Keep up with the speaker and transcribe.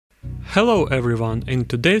Hello everyone, in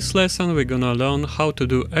today's lesson we're gonna learn how to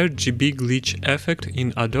do RGB glitch effect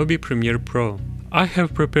in Adobe Premiere Pro. I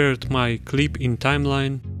have prepared my clip in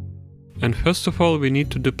timeline, and first of all we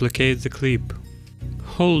need to duplicate the clip.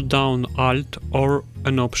 Hold down Alt or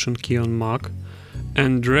an Option key on Mac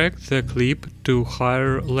and drag the clip to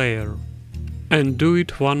higher layer. And do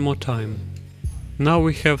it one more time. Now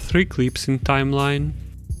we have 3 clips in timeline,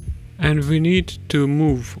 and we need to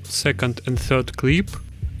move second and third clip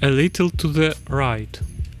a little to the right.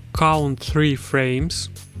 Count 3 frames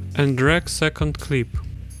and drag second clip.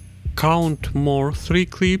 Count more 3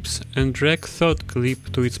 clips and drag third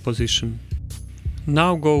clip to its position.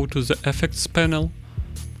 Now go to the Effects panel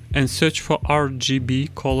and search for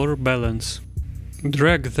RGB color balance.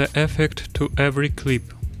 Drag the effect to every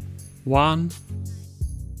clip. 1,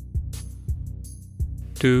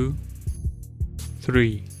 2,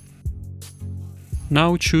 3.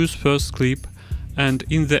 Now choose first clip and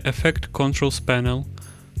in the Effect Controls panel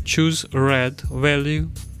choose Red value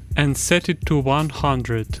and set it to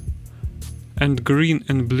 100 and Green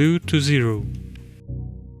and Blue to 0.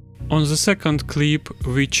 On the second clip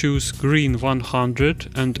we choose Green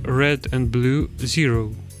 100 and Red and Blue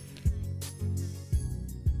 0.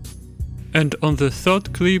 And on the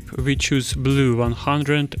third clip we choose Blue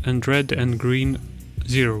 100 and Red and Green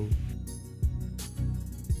 0.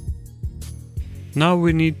 Now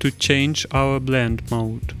we need to change our blend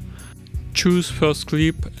mode. Choose first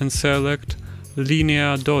clip and select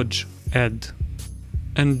Linear Dodge Add.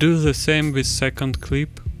 And do the same with second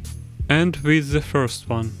clip and with the first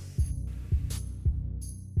one.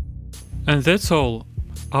 And that's all.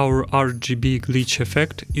 Our RGB glitch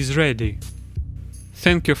effect is ready.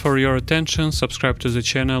 Thank you for your attention, subscribe to the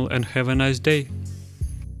channel and have a nice day.